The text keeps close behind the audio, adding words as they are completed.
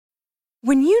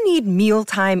When you need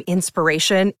mealtime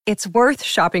inspiration, it's worth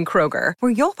shopping Kroger,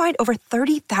 where you'll find over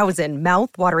 30,000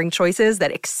 mouth-watering choices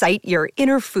that excite your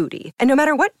inner foodie. And no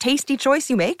matter what tasty choice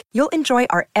you make, you'll enjoy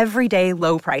our everyday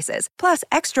low prices, plus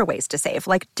extra ways to save,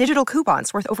 like digital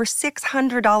coupons worth over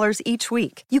 $600 each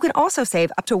week. You can also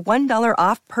save up to $1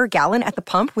 off per gallon at the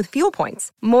pump with fuel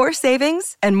points. More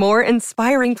savings and more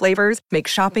inspiring flavors make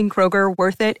shopping Kroger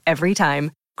worth it every time.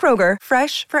 Kroger,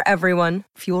 fresh for everyone.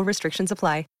 Fuel restrictions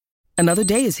apply. Another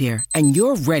day is here, and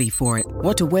you're ready for it.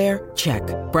 What to wear? Check.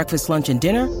 Breakfast, lunch, and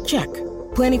dinner? Check.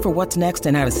 Planning for what's next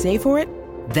and how to save for it?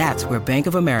 That's where Bank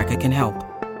of America can help.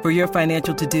 For your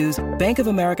financial to-dos, Bank of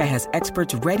America has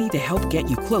experts ready to help get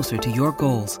you closer to your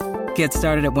goals. Get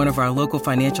started at one of our local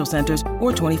financial centers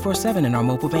or 24/7 in our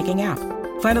mobile banking app.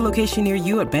 Find a location near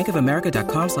you at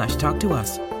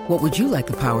bankofamerica.com/talktous. What would you like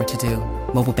the power to do?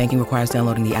 Mobile banking requires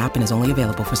downloading the app and is only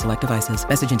available for select devices.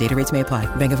 Message and data rates may apply.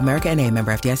 Bank of America N.A.,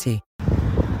 member FDIC.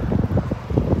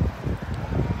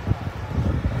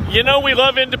 You know we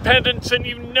love independence, and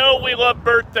you know we love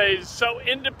birthdays. So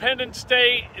Independence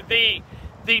Day,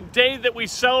 the day that we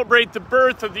celebrate the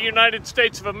birth of the United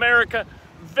States of America,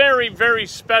 very, very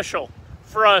special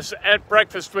for us at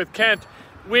Breakfast with Kent.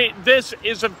 This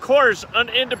is, of course, an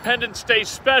Independence Day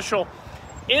special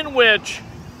in which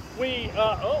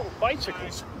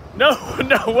bicycles. No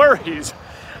worries.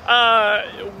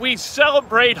 We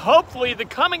celebrate, hopefully, the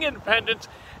coming independence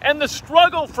and the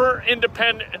struggle for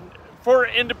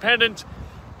independence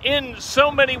in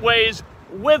so many ways,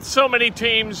 with so many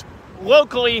teams,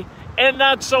 locally and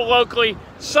not so locally,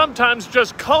 sometimes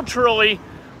just culturally.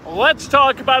 Let's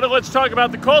talk about it. Let's talk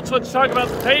about the Colts. Let's talk about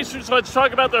the Pacers. Let's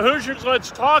talk about the Hoosiers.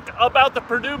 Let's talk about the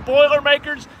Purdue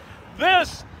Boilermakers.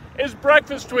 This is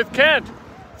Breakfast with Kent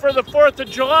for the 4th of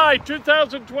July,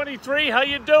 2023. How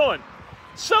you doing?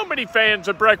 So many fans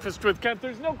of Breakfast with Kent.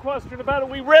 There's no question about it.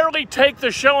 We rarely take the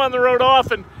show on the road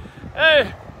often.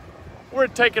 We're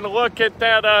taking a look at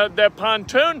that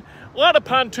pontoon. A lot of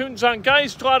pontoons on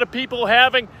Geist. A lot of people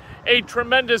having a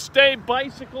tremendous day.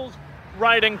 Bicycles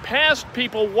riding past,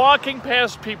 people walking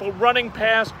past, people running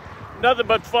past. Nothing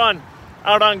but fun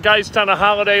out on Geist on a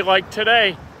holiday like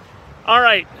today. All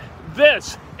right,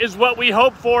 this is what we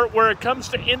hope for where it comes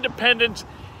to independence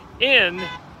in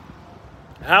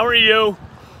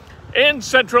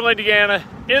Central Indiana,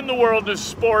 in the world of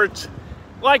sports.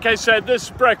 Like I said, this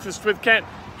is Breakfast with Kent.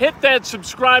 Hit that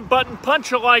subscribe button,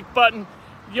 punch a like button.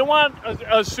 You want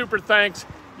a super thanks,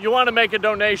 you want to make a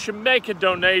donation, make a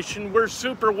donation. We're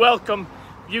super welcome.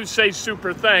 You say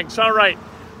super thanks. All right,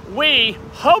 we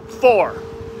hope for,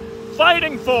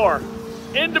 fighting for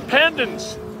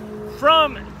independence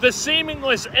from the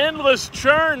seamless, endless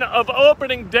churn of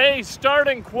opening day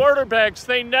starting quarterbacks.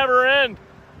 They never end.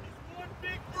 One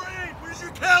big brain. Where's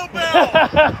your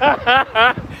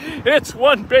cowbell? It's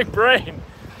one big brain.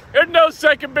 There's no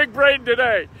second big brain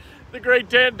today. The great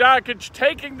Dan Dockich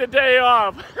taking the day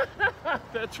off.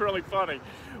 That's really funny.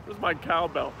 Where's my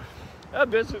cowbell?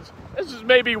 This is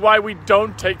maybe why we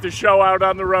don't take the show out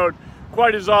on the road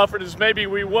quite as often as maybe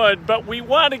we would. But we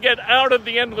want to get out of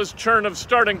the endless churn of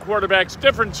starting quarterbacks,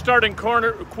 different starting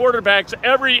quarterbacks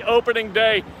every opening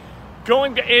day,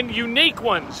 going to end unique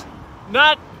ones,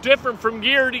 not different from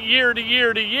year to year to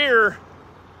year to year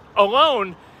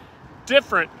alone,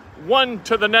 different. One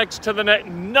to the next,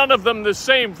 none of them the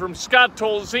same, from Scott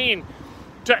Tolzien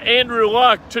to Andrew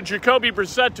Luck to Jacoby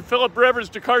Brissett to Phillip Rivers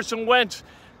to Carson Wentz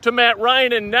to Matt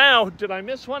Ryan, and now, did I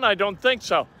miss one? I don't think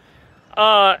so.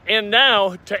 And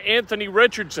now to Anthony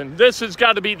Richardson. This has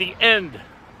got to be the end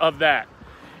of that.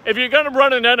 If you're going to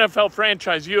run an NFL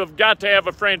franchise, you have got to have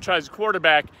a franchise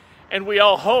quarterback, and we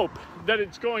all hope that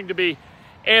it's going to be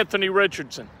Anthony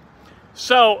Richardson.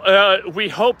 So we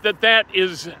hope that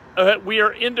is, we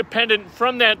are independent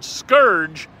from that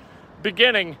scourge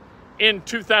beginning in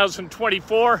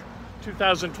 2024,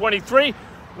 2023.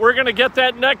 We're going to get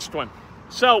that next one.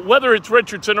 So whether it's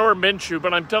Richardson or Minshew,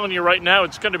 but I'm telling you right now,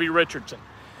 it's going to be Richardson.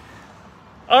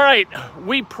 All right,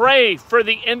 we pray for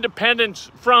the independence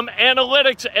from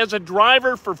analytics as a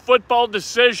driver for football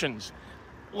decisions.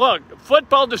 Look,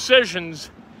 football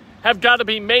decisions have got to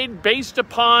be made based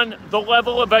upon the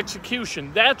level of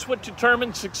execution. That's what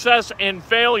determines success and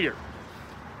failure.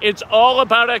 It's all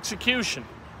about execution.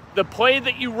 The play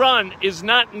that you run is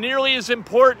not nearly as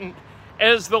important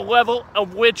as the level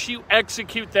of which you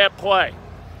execute that play.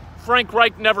 Frank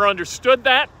Reich never understood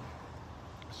that.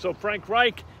 So Frank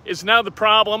Reich is now the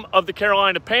problem of the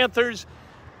Carolina Panthers.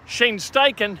 Shane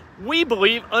Steichen, we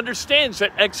believe, understands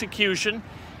that execution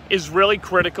is really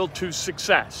critical to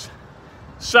success.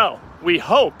 So we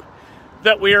hope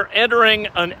that we are entering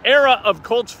an era of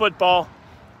Colts football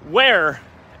where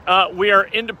we are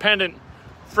independent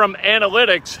from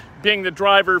analytics being the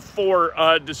driver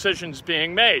for decisions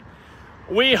being made.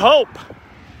 We hope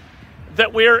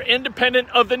that we are independent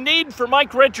of the need for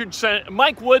Mike Richardson.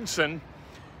 Mike Richardson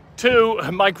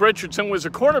was a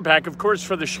cornerback, of course,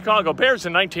 for the Chicago Bears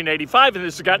in 1985, and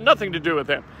this has got nothing to do with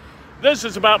him. This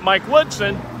is about Mike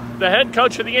Woodson, the head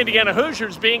coach of the Indiana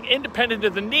Hoosiers, being independent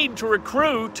of the need to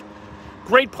recruit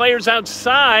great players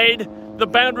outside the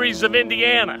boundaries of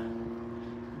Indiana.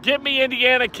 Give me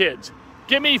Indiana kids.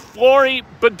 Give me Flory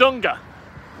Badunga,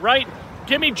 right?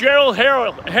 Give me Gerald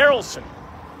Harrelson.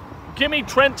 Give me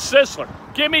Trent Sisler.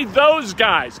 Give me those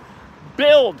guys.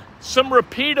 Build some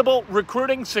repeatable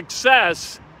recruiting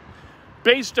success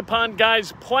based upon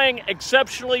guys playing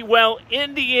exceptionally well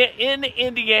in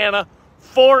Indiana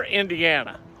for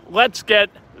Indiana. Let's get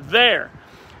there.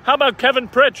 How about Kevin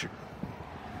Pritchard?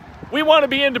 We want to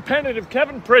be independent of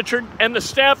Kevin Pritchard and the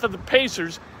staff of the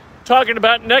Pacers talking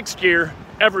about next year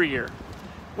every year.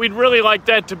 We'd really like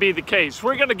that to be the case.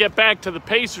 We're going to get back to the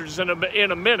Pacers in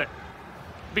a minute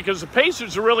because the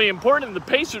Pacers are really important. The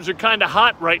Pacers are kind of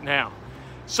hot right now.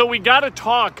 So we got to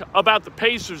talk about the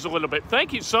Pacers a little bit.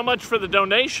 Thank you so much for the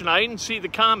donation. I didn't see the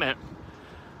comment,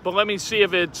 but let me see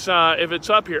if it's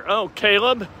up here. Oh,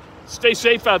 Caleb, stay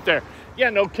safe out there. Yeah,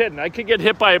 no kidding. I could get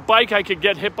hit by a bike. I could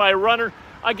get hit by a runner.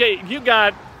 You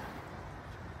got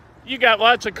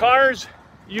lots of cars.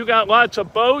 You got lots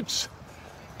of boats.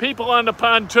 People on the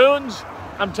pontoons.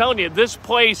 I'm telling you, this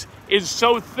place is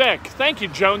so thick. Thank you,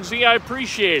 Jonesy. I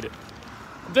appreciate it.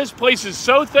 This place is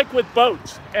so thick with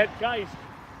boats. And guys,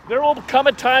 there will come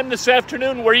a time this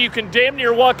afternoon where you can damn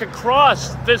near walk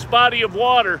across this body of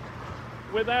water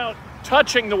without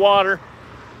touching the water,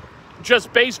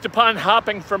 just based upon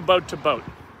hopping from boat to boat.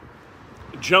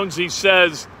 Jonesy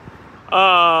says,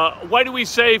 why do we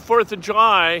say 4th of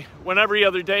July when every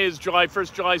other day is July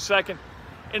 1st, July 2nd?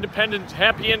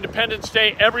 Happy Independence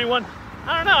Day, everyone.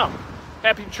 I don't know.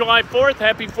 Happy July 4th,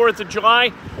 happy 4th of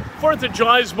July. 4th of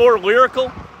July is more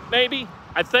lyrical, maybe,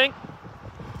 I think.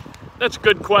 That's a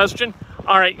good question.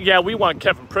 All right, yeah, we want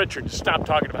Kevin Pritchard to stop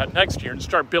talking about next year and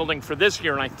start building for this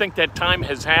year, and I think that time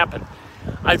has happened.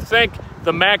 I think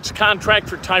the max contract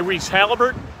for Tyrese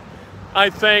Halliburton, I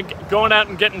think going out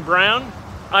and getting Brown,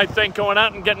 I think going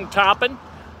out and getting Toppin,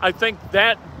 I think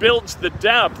that builds the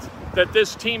depth that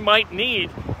this team might need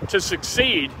to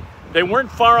succeed. They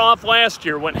weren't far off last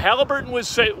year. When Halliburton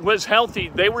was healthy,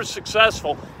 they were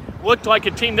successful. Looked like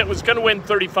a team that was going to win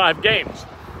 35 games.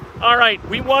 All right,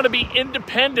 we want to be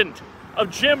independent of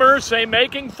Jim Irsay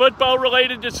making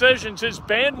football-related decisions. His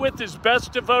bandwidth is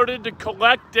best devoted to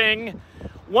collecting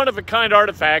one-of-a-kind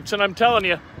artifacts, and I'm telling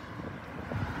you,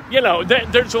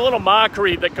 there's a little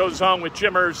mockery that goes on with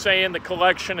Jim Irsay and the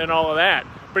collection and all of that.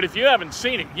 But if you haven't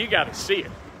seen it, you got to see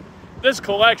it. This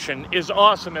collection is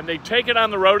awesome, and they take it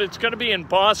on the road. It's going to be in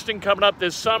Boston coming up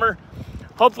this summer.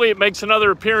 Hopefully it makes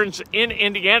another appearance in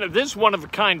Indiana. This is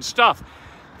one-of-a-kind stuff.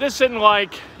 This isn't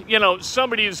like,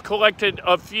 somebody who's collected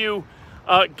a few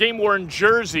game-worn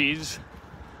jerseys.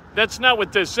 That's not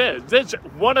what this is. This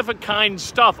one-of-a-kind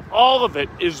stuff. All of it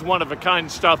is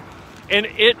one-of-a-kind stuff, and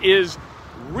it is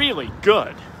really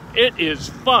good. It is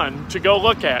fun to go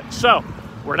look at. So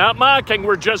we're not mocking.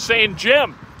 We're just saying,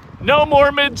 Jim, no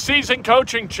more mid-season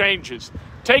coaching changes.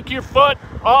 Take your foot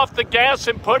off the gas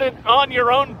and put it on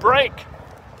your own brake,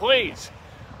 please.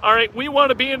 All right, we want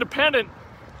to be independent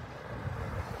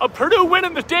of Purdue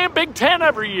winning the damn Big Ten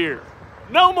every year.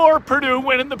 No more Purdue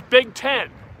winning the Big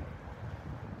Ten.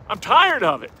 I'm tired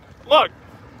of it. Look,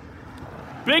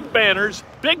 big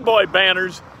boy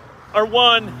banners are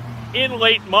won in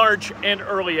late March and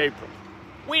early April.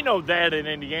 We know that in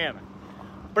Indiana.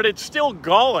 But it's still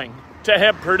galling to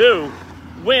have Purdue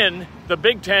win the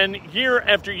Big Ten year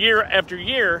after year after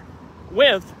year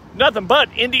with nothing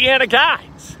but Indiana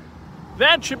guys.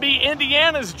 That should be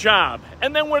Indiana's job.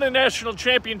 And then win a national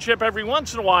championship every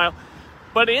once in a while.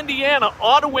 But Indiana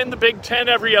ought to win the Big Ten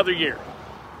every other year,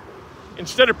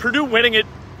 instead of Purdue winning it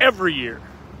every year.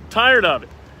 Tired of it.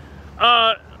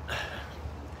 I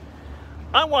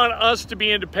want us to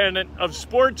be independent of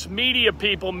sports media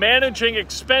people managing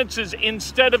expenses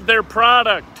instead of their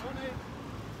product.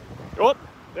 Oh,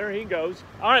 there he goes.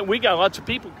 All right, we got lots of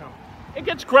people coming. It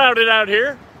gets crowded out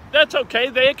here. That's okay.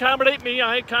 They accommodate me.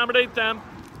 I accommodate them.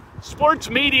 Sports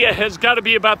media has got to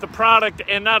be about the product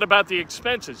and not about the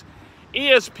expenses.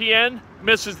 ESPN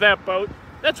misses that boat.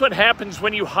 That's what happens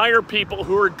when you hire people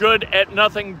who are good at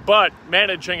nothing but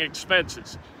managing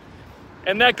expenses.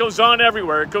 And that goes on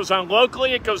everywhere. It goes on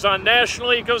locally, it goes on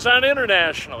nationally, it goes on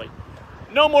internationally.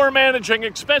 No more managing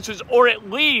expenses, or at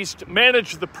least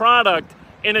manage the product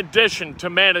in addition to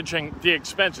managing the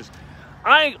expenses.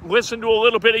 I listened to a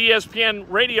little bit of ESPN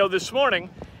radio this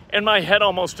morning, and my head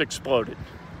almost exploded.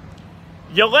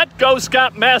 You let go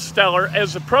Scott Masteller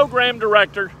as the program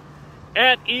director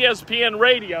at ESPN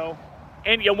Radio,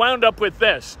 and you wound up with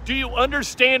this. Do you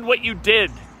understand what you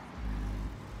did?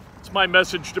 It's my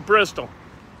message to Bristol.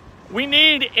 We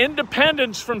need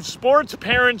independence from sports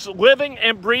parents living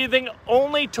and breathing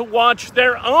only to watch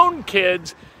their own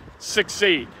kids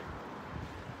succeed.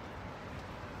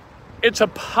 It's a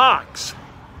pox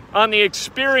on the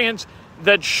experience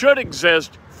that should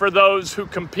exist for those who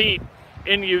compete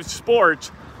in youth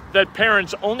sports, that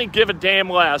parents only give a damn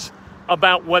less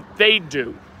about what they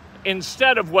do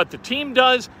instead of what the team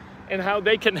does and how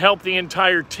they can help the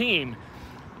entire team.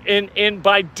 And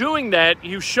by doing that,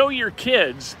 you show your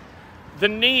kids the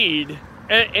need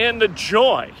and the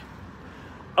joy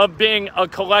of being a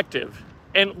collective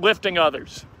and lifting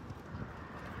others.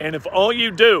 And if all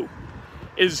you do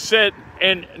is sit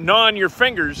and gnaw on your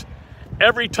fingers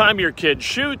every time your kid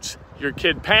shoots, your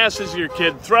kid passes, your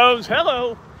kid throws,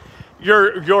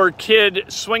 your kid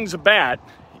swings a bat,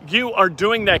 you are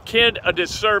doing that kid a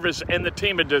disservice and the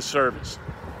team a disservice.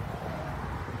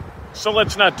 So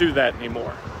let's not do that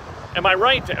anymore. Am I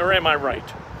right or am I right?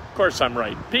 Of course I'm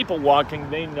right. People walking,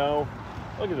 they know.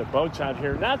 Look at the boats out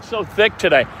here. Not so thick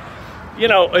today. You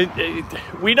know,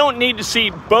 we don't need to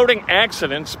see boating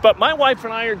accidents, but my wife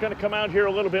and I are going to come out here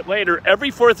a little bit later.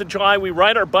 Every 4th of July, we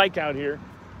ride our bike out here,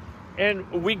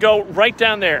 and we go right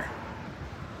down there.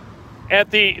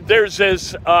 There's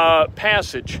this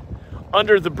passage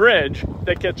under the bridge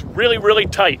that gets really, really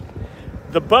tight.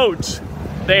 The boats,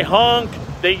 they honk,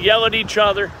 they yell at each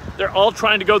other. They're all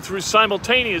trying to go through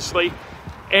simultaneously,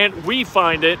 and we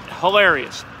find it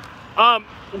hilarious.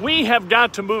 We have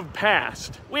got to move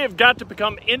past. We have got to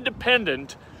become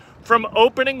independent from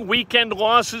opening weekend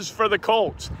losses for the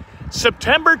Colts.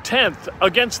 September 10th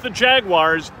against the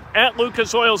Jaguars at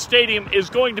Lucas Oil Stadium is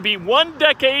going to be 1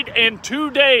 decade and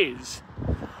 2 days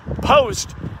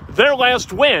post their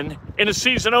last win in a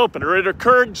season opener. It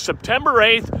occurred September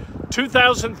 8th,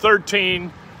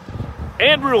 2013.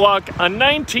 Andrew Luck, a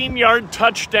 19-yard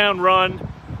touchdown run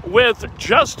with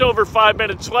just over 5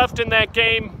 minutes left in that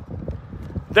game.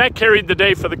 That carried the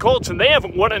day for the Colts, and they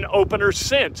haven't won an opener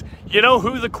since. You know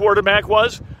who the quarterback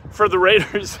was for the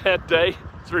Raiders that day?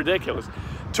 It's ridiculous.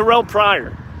 Terrell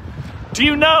Pryor. Do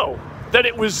you know that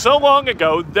it was so long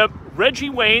ago that Reggie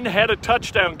Wayne had a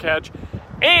touchdown catch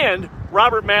and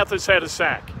Robert Mathis had a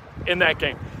sack in that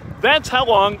game? That's how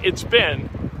long it's been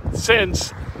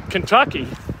since Kentucky.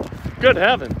 Good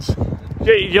heavens.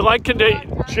 You like Kentucky?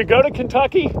 Did you go to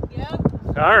Kentucky?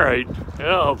 Yep. All right.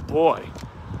 Oh, boy.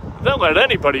 They'll let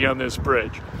anybody on this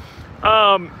bridge.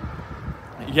 Wayne,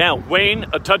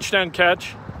 a touchdown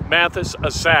catch. Mathis, a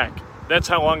sack. That's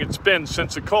how long it's been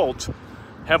since the Colts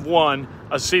have won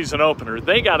a season opener.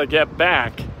 They got to get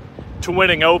back to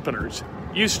winning openers.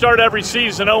 You start every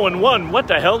season 0-1. What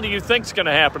the hell do you think's going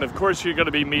to happen? Of course, you're going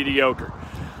to be mediocre.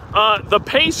 The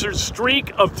Pacers'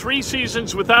 streak of 3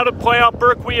 seasons without a playoff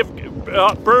berth,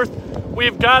 we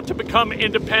have got to become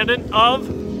independent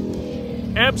of.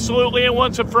 Absolutely, and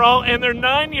once and for all. And their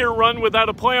 9-year run without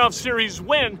a playoff series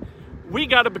win, we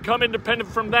got to become independent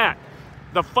from that.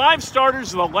 The 5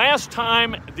 starters, the last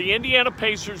time the Indiana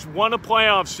Pacers won a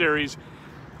playoff series,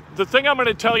 the thing I'm going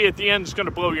to tell you at the end is going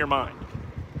to blow your mind.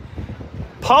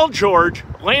 Paul George,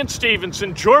 Lance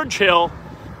Stevenson, George Hill,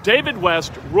 David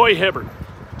West, Roy Hibbert.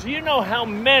 Do you know how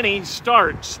many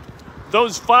starts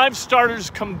those 5 starters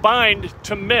combined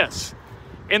to miss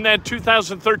in that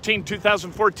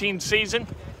 2013-2014 season?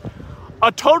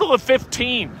 A total of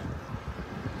 15.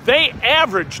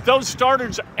 Those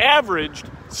starters averaged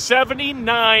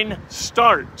 79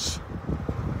 starts,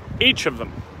 each of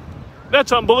them.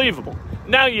 That's unbelievable.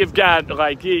 Now you've got we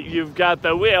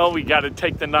got to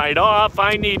take the night off.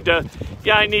 I need to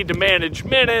manage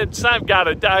minutes. I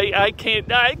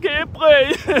can't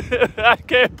play. I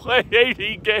can't play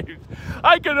 80 games.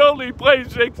 I can only play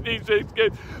 66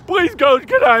 games. Please, Coach,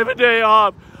 can I have a day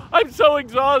off? I'm so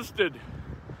exhausted.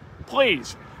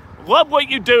 Please, love what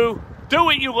you do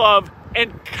what you love,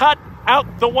 and cut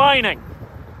out the whining.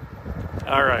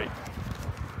 All right.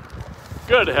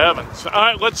 Good heavens. All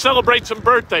right, let's celebrate some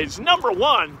birthdays. Number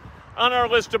 1 on our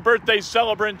list of birthday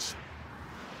celebrants,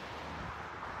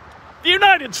 the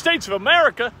United States of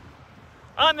America.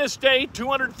 On this day,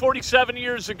 247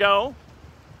 years ago,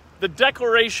 the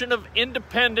Declaration of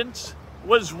Independence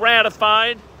was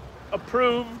ratified,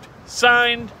 approved,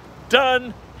 signed,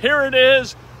 done. Here it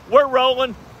is. We're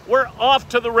rolling. We're off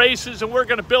to the races, and we're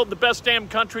going to build the best damn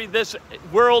country this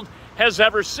world has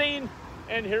ever seen.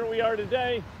 And here we are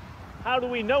today. How do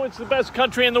we know it's the best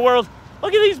country in the world?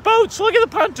 Look at these boats. Look at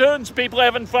the pontoons. People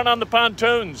having fun on the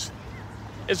pontoons.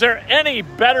 Is there any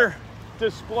better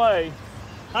display?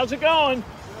 How's it going?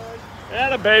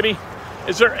 Atta baby.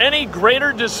 Is there any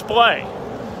greater display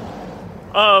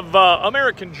of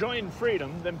American joy and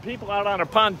freedom than people out on a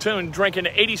pontoon drinking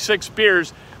 86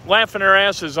 beers, laughing their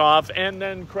asses off, and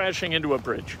then crashing into a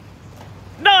bridge?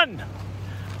 None!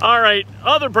 All right,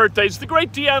 other birthdays. The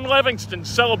great Dion Livingston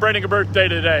celebrating a birthday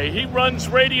today. He runs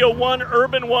Radio 1,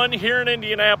 Urban 1 here in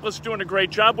Indianapolis, doing a great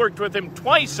job. Worked with him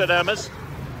twice at Emmis.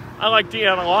 I like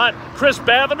Dion a lot. Chris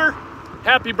Bavender,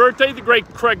 happy birthday. The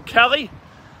great Craig Kelly,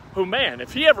 who, man,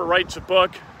 if he ever writes a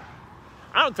book,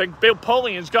 I don't think Bill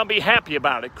Polian's going to be happy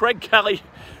about it. Craig Kelly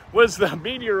was the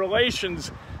media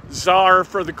relations czar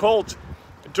for the Colts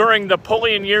during the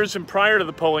Polian years and prior to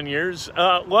the Polian years.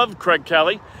 Loved Craig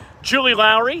Kelly. Julie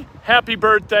Lowry, happy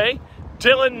birthday.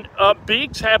 Dylan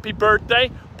Beeks, happy birthday.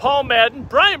 Paul Madden,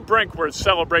 Brian Brinkworth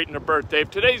celebrating a birthday.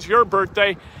 If today's your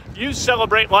birthday, you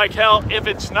celebrate like hell. If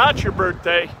it's not your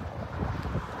birthday,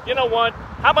 you know what?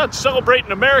 How about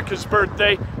celebrating America's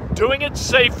birthday, doing it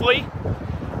safely,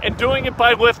 and doing it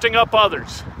by lifting up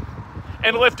others,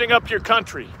 and lifting up your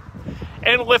country,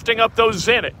 and lifting up those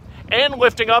in it, and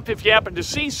lifting up, if you happen to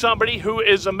see somebody who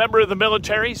is a member of the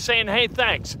military, saying, hey,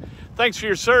 thanks. Thanks for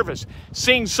your service.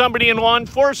 Seeing somebody in law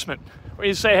enforcement where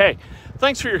you say, hey,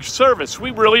 thanks for your service.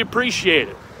 We really appreciate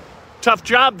it. Tough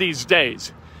job these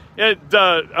days.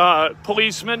 The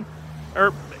policeman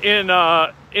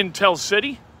in Tell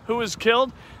City who was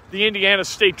killed, the Indiana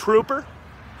State Trooper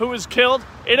who was killed.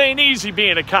 It ain't easy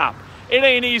being a cop. It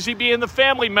ain't easy being the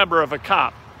family member of a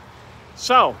cop.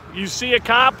 So you see a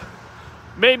cop,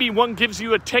 maybe one gives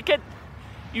you a ticket.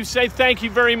 You say, thank you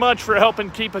very much for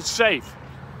helping keep us safe.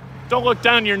 Don't look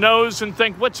down your nose and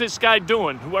think, what's this guy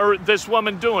doing or this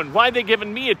woman doing? Why are they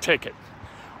giving me a ticket?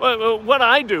 Well, what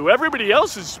I do, everybody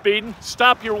else is speeding.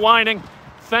 Stop your whining.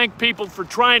 Thank people for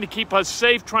trying to keep us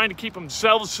safe, trying to keep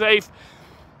themselves safe.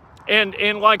 And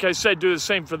like I said, do the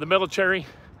same for the military.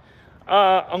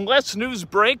 Unless news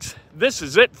breaks, this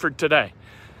is it for today.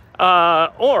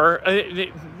 Or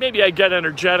maybe I get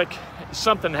energetic,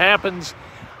 something happens,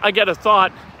 I get a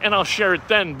thought, and I'll share it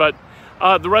then. But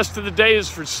the rest of the day is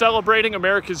for celebrating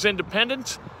America's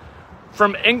independence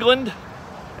from England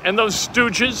and those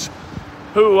stooges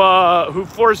who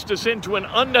forced us into an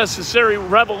unnecessary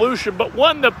revolution, but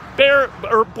one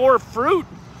that bore fruit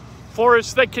for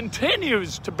us, that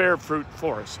continues to bear fruit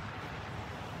for us.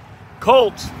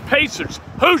 Colts, Pacers,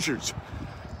 Hoosiers,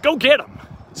 go get them.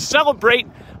 Celebrate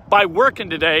by working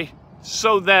today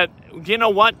so that, you know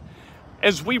what,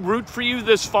 as we root for you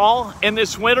this fall and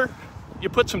this winter, you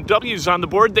put some W's on the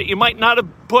board that you might not have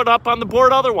put up on the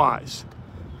board otherwise.